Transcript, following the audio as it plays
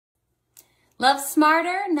Love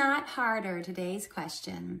smarter, not harder. Today's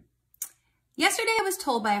question. Yesterday I was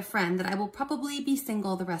told by a friend that I will probably be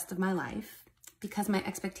single the rest of my life because my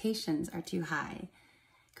expectations are too high.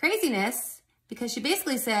 Craziness, because she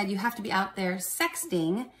basically said you have to be out there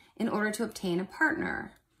sexting in order to obtain a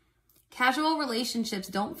partner. Casual relationships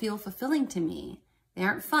don't feel fulfilling to me. They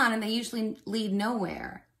aren't fun and they usually lead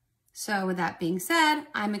nowhere. So with that being said,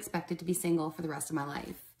 I'm expected to be single for the rest of my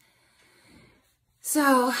life.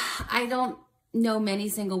 So I don't know many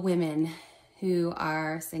single women who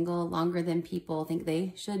are single longer than people think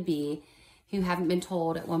they should be, who haven't been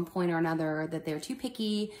told at one point or another that they're too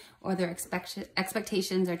picky or their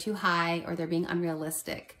expectations are too high or they're being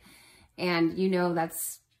unrealistic. And you know,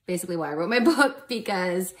 that's basically why I wrote my book,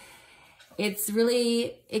 because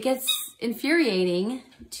it gets infuriating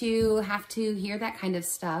to have to hear that kind of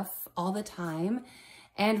stuff all the time.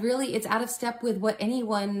 And really it's out of step with what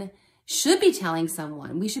anyone should be telling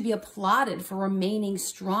someone. We should be applauded for remaining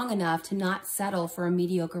strong enough to not settle for a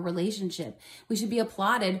mediocre relationship. We should be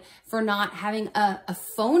applauded for not having a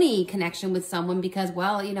phony connection with someone because,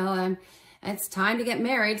 well, you know, it's time to get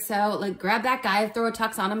married. So like grab that guy, throw a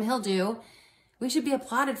tux on him, he'll do. We should be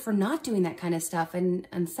applauded for not doing that kind of stuff.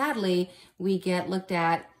 And sadly, we get looked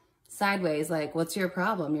at sideways like, what's your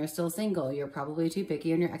problem? You're still single. You're probably too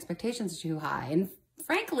picky and your expectations are too high. And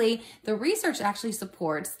frankly, the research actually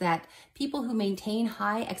supports that people who maintain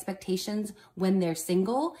high expectations when they're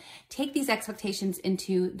single take these expectations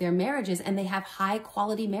into their marriages and they have high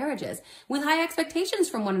quality marriages with high expectations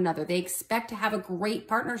from one another. They expect to have a great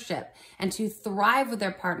partnership and to thrive with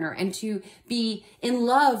their partner and to be in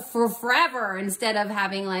love for forever instead of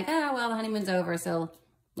having like, oh, well, the honeymoon's over, so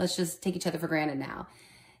let's just take each other for granted now.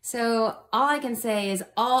 So all I can say is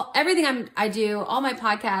everything I do, all my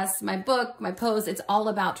podcasts, my book, my posts, it's all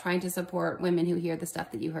about trying to support women who hear the stuff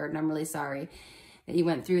that you heard. And I'm really sorry that you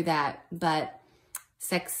went through that. But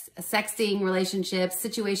sexting, relationships,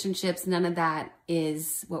 situationships, none of that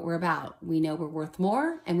is what we're about. We know we're worth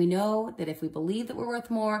more. And we know that if we believe that we're worth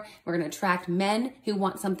more, we're going to attract men who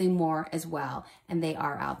want something more as well. And they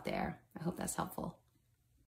are out there. I hope that's helpful.